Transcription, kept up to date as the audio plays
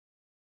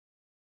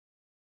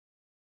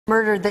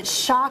Murder that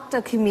shocked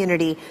a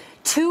community.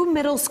 Two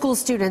middle school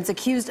students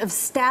accused of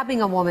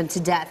stabbing a woman to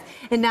death.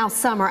 And now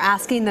some are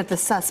asking that the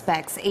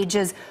suspects,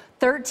 ages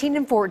 13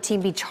 and 14,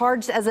 be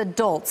charged as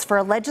adults for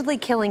allegedly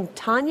killing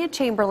Tanya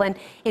Chamberlain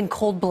in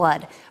cold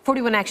blood.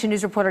 41 Action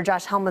News reporter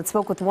Josh Helmuth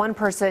spoke with one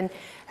person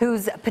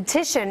whose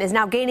petition is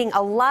now gaining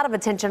a lot of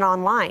attention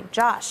online.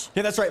 Josh.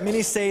 Yeah, that's right.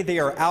 Many say they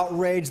are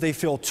outraged. They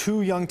feel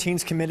two young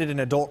teens committed an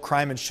adult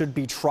crime and should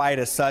be tried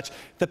as such.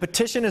 The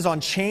petition is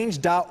on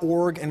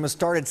change.org and was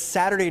started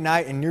Saturday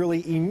night and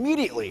nearly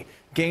immediately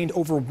gained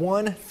over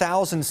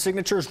 1,000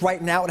 signatures.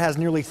 Right now it has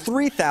nearly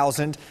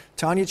 3,000.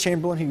 Tanya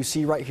Chamberlain, who you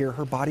see right here,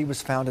 her body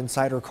was found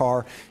inside her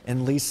car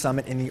in Lee's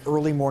Summit in the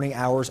early morning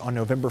hours on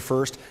November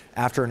 1st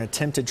after an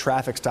attempted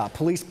traffic stop.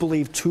 Police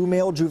believe two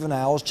male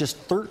juveniles, just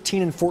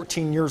 13 and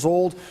 14 years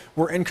old,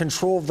 were in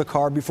control of the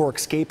car before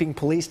escaping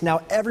police. Now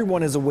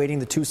everyone is awaiting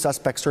the two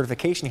suspects'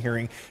 certification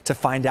hearing to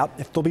find out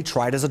if they'll be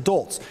tried as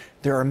adults.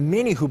 There are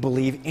many who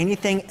believe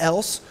anything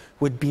else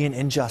would be an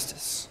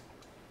injustice.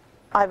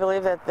 I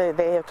believe that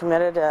they have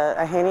committed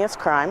a heinous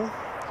crime.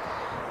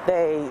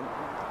 They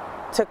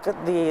took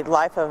the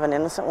life of an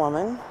innocent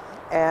woman,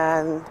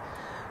 and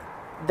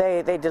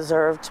they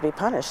deserve to be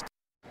punished.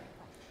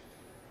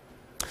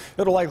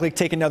 It'll likely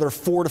take another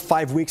 4 to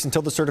 5 weeks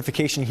until the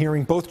certification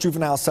hearing. Both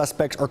juvenile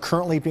suspects are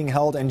currently being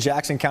held in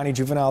Jackson County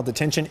Juvenile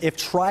Detention. If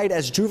tried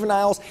as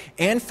juveniles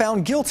and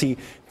found guilty,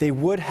 they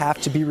would have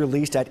to be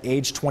released at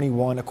age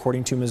 21,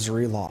 according to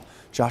Missouri law.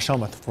 Josh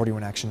Helmuth,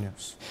 41 Action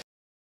News.